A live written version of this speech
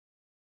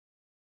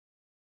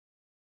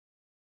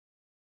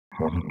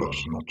One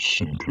does not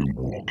simply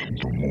walk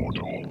into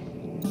Mordor.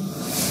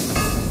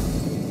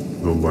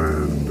 The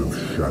Land of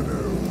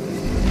Shadow.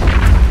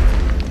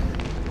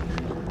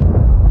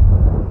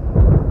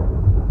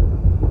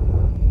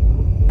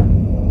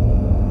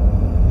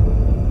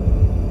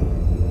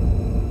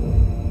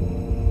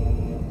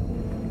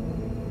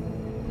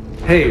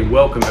 Hey,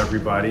 welcome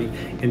everybody.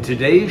 In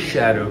today's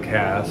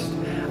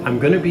Shadowcast, I'm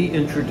going to be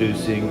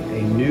introducing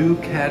a new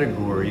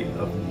category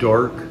of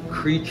dark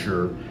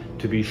creature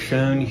to be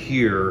shown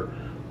here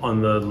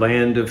on the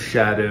Land of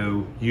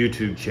Shadow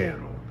YouTube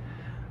channel,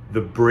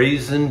 the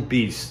Brazen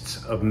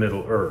Beasts of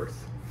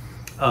Middle-earth.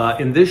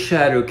 In this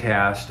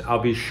Shadowcast, I'll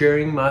be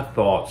sharing my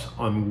thoughts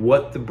on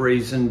what the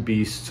Brazen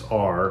Beasts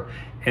are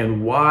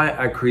and why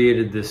I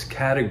created this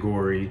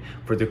category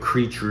for the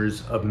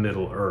creatures of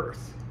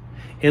Middle-earth.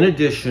 In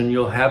addition,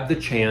 you'll have the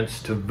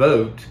chance to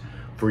vote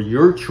for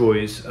your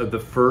choice of the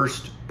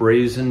first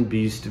Brazen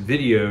Beast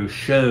video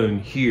shown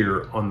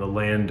here on the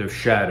Land of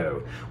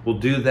Shadow. We'll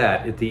do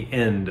that at the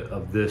end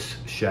of this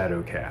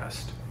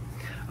Shadowcast.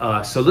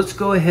 So let's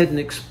go ahead and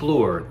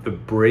explore the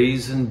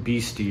Brazen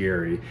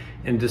Bestiary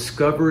and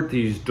discover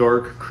these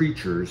dark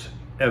creatures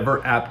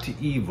ever apt to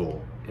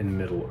evil in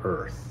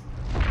Middle-earth.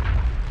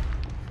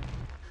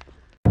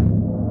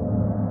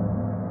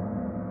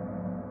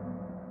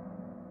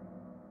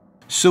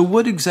 So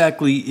what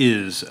exactly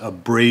is a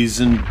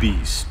brazen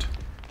beast?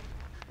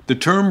 The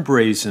term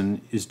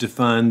brazen is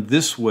defined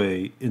this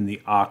way in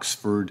the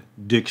Oxford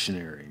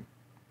Dictionary.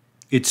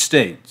 It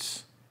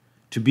states,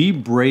 to be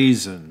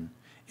brazen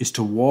is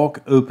to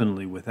walk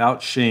openly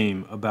without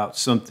shame about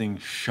something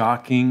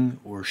shocking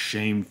or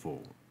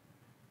shameful.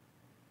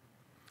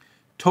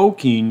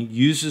 Tolkien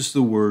uses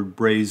the word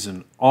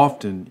brazen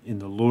often in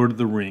the Lord of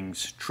the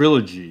Rings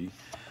trilogy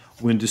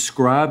when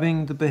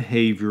describing the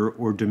behavior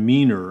or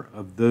demeanor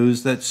of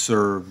those that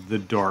serve the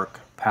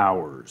dark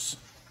powers.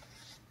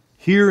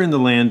 Here in the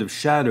Land of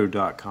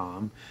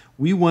Shadow.com,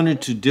 we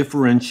wanted to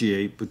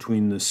differentiate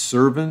between the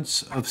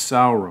servants of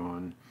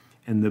Sauron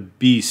and the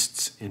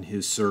beasts in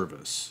his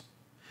service.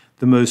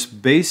 The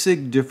most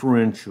basic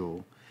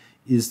differential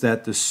is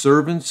that the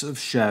servants of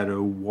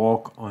Shadow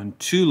walk on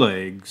 2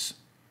 legs,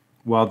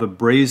 while the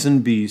brazen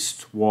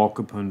beasts walk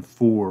upon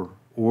 4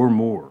 or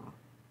more.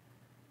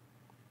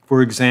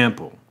 For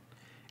example,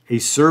 a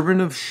servant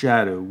of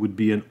Shadow would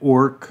be an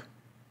orc,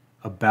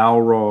 a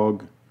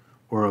Balrog,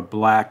 or a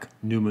black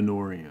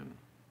Númenórean,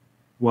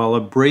 while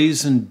a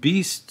brazen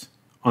beast,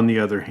 on the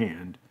other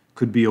hand,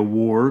 could be a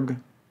warg,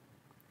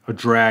 a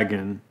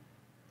dragon,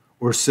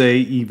 or say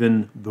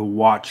even the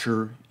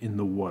Watcher in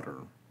the Water.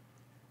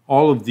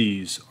 All of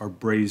these are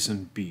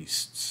brazen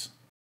beasts.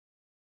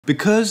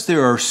 Because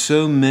there are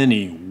so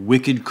many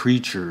wicked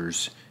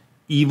creatures,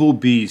 evil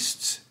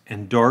beasts,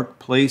 and dark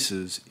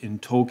places in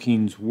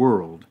Tolkien's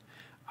world,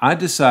 I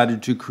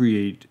decided to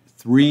create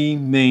 3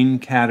 main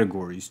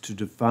categories to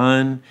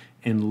define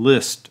and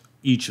list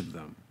each of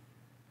them: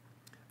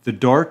 the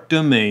dark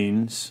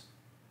domains,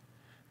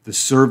 the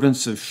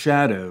servants of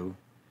Shadow,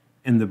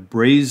 and the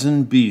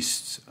brazen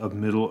beasts of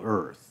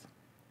Middle-earth.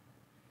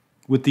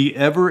 With the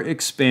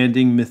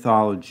ever-expanding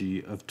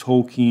mythology of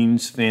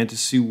Tolkien's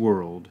fantasy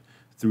world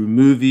through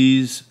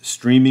movies,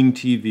 streaming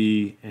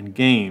TV, and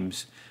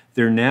games,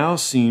 there now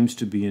seems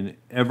to be an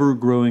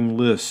ever-growing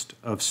list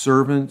of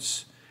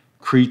servants,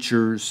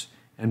 creatures,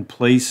 and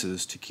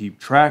places to keep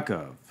track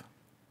of.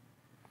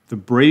 The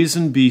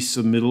Brazen Beasts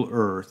of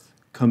Middle-earth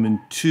come in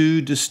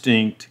 2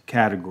 distinct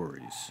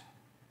categories.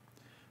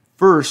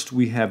 First,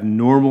 we have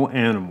normal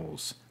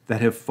animals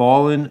that have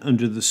fallen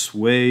under the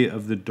sway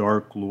of the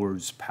Dark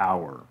Lord's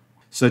power,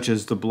 such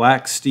as the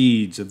black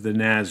steeds of the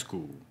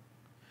Nazgul,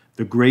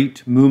 the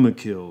great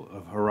Mumakil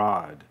of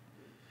Harad,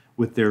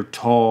 with their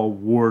tall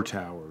war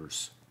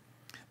towers.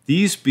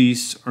 These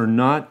beasts are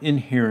not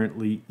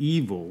inherently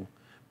evil,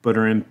 but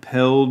are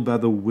impelled by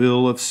the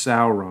will of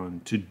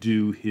Sauron to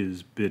do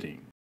his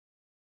bidding.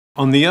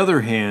 On the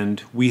other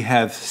hand, we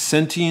have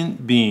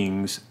sentient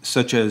beings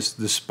such as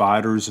the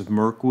spiders of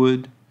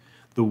Mirkwood,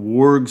 the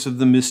wargs of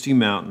the Misty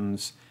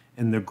Mountains,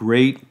 and the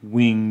great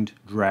winged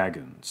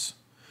dragons,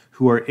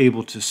 who are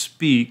able to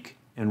speak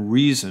and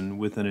reason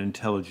with an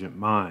intelligent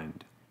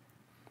mind.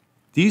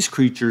 These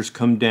creatures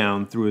come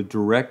down through a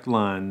direct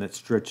line that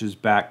stretches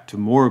back to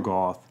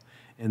Morgoth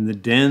and the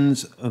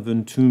dens of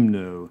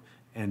Utumno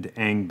and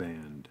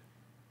Angband.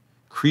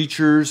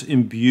 Creatures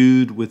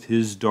imbued with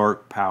his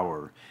dark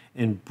power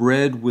and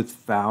bred with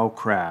foul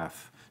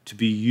craft to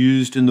be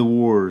used in the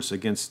wars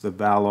against the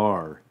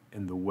Valar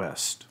in the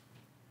west.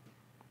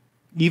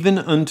 Even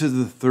unto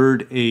the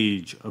 3rd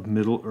age of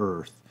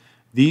Middle-earth,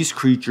 these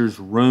creatures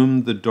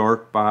roamed the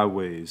dark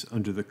byways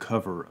under the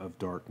cover of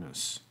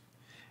darkness.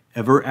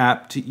 Ever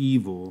apt to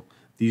evil,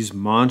 these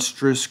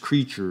monstrous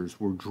creatures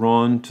were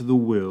drawn to the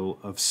will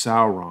of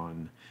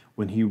Sauron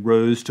when he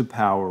rose to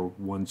power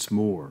once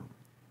more.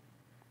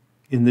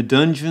 In the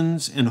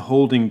dungeons and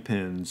holding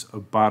pens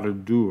of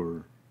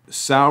Barad-dûr,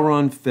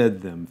 Sauron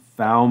fed them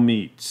foul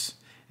meats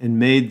and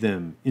made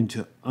them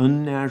into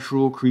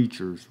unnatural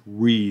creatures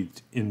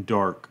wreathed in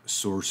dark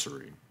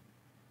sorcery.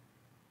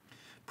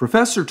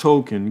 Professor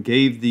Tolkien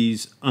gave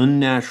these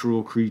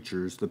unnatural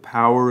creatures the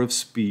power of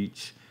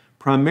speech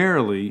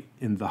primarily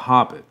in The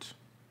Hobbit.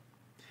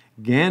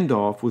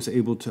 Gandalf was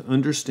able to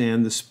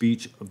understand the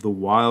speech of the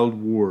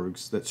wild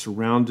wargs that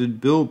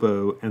surrounded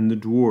Bilbo and the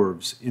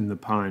dwarves in the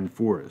pine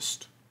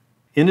forest.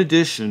 In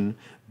addition,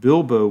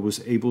 Bilbo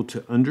was able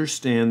to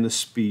understand the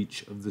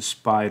speech of the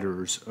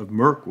spiders of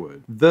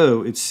Mirkwood,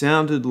 though it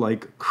sounded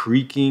like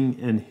creaking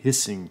and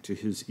hissing to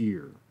his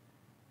ear.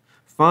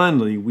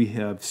 Finally, we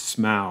have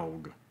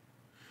Smaug,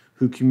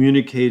 who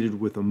communicated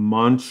with a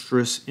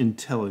monstrous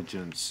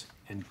intelligence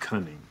and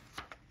cunning.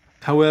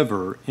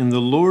 However, in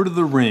The Lord of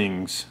the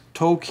Rings,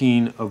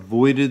 Tolkien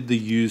avoided the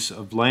use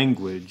of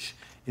language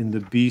in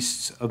the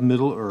Beasts of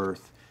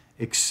Middle-earth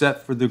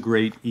except for the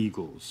great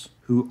eagles,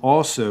 who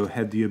also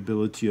had the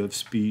ability of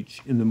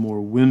speech in the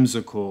more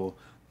whimsical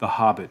The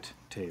Hobbit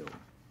tale.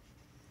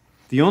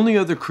 The only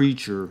other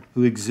creature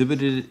who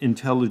exhibited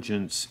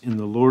intelligence in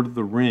The Lord of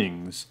the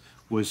Rings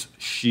was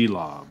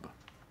Shelob.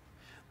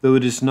 Though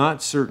it is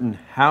not certain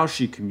how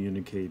she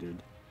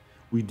communicated,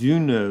 we do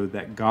know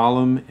that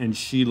Gollum and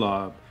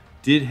Shelob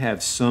did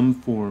have some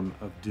form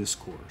of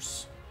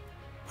discourse.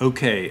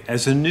 Okay,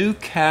 as a new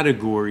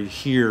category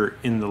here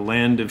in the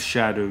Land of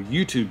Shadow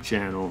YouTube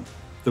channel,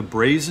 the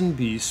Brazen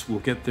Beasts will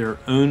get their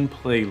own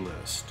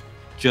playlist,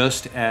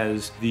 just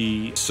as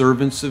the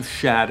Servants of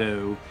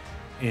Shadow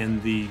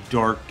and the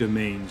Dark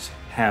Domains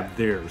have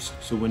theirs.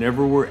 So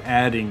whenever we're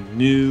adding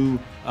new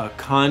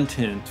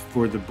content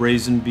for the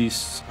Brazen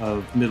Beasts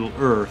of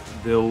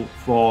Middle-earth, they'll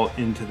fall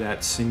into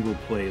that single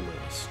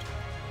playlist.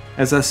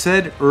 As I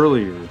said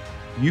earlier,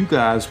 you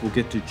guys will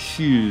get to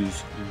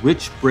choose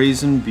which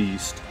Brazen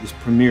Beast is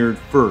premiered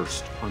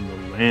first on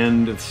the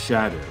Land of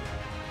Shadow.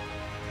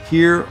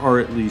 Here are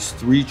at least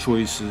 3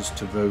 choices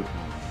to vote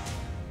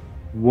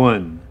on.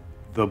 1.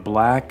 The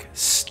Black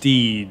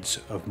Steeds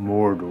of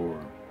Mordor,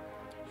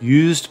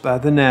 used by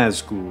the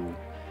Nazgul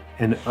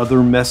and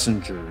other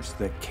messengers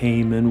that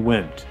came and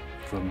went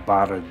from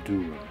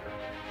Barad-dûr.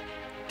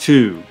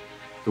 2.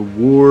 The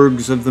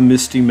Wargs of the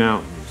Misty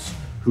Mountains,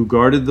 who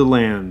guarded the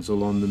lands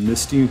along the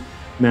Misty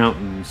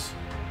Mountains.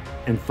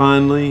 And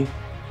finally,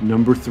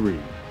 number 3,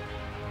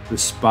 the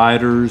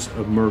Spiders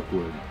of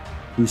Mirkwood,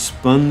 who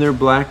spun their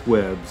black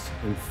webs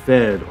and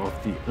fed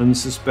off the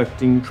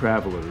unsuspecting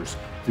travelers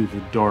through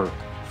the dark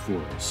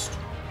forest.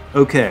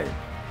 Okay,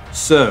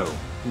 so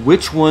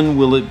which one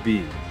will it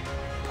be?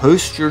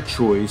 Post your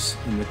choice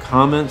in the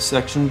comment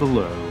section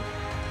below,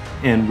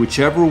 and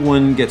whichever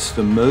one gets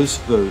the most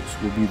votes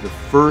will be the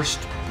first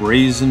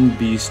Brazen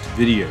Beast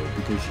video,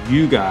 because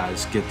you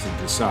guys get to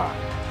decide.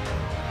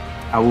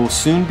 I will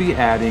soon be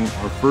adding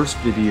our first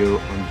video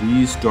on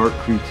these dark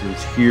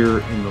creatures here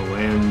in the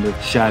Land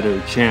of Shadow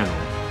channel,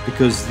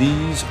 because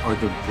these are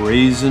the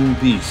Brazen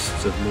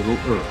Beasts of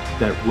Middle-earth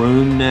that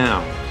roam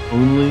now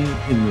only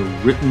in the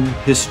written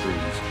histories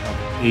of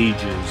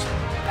ages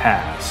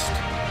past.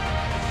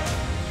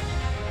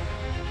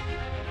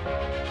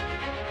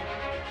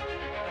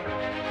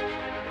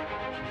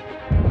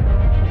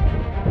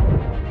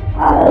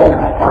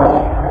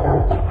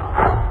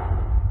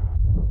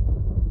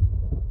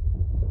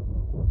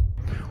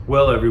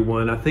 Well,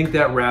 everyone, I think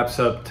that wraps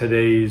up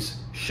today's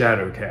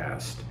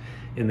Shadowcast.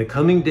 In the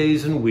coming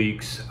days and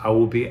weeks, I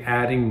will be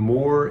adding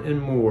more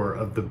and more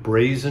of the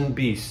Brazen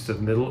Beasts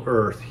of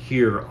Middle-earth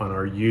here on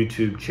our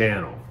YouTube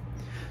channel.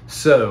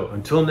 So,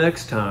 until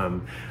next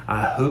time,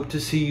 I hope to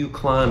see you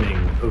climbing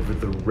over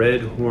the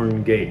Red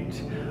Horn Gate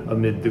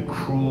amid the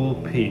cruel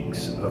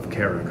peaks of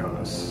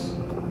Caracas.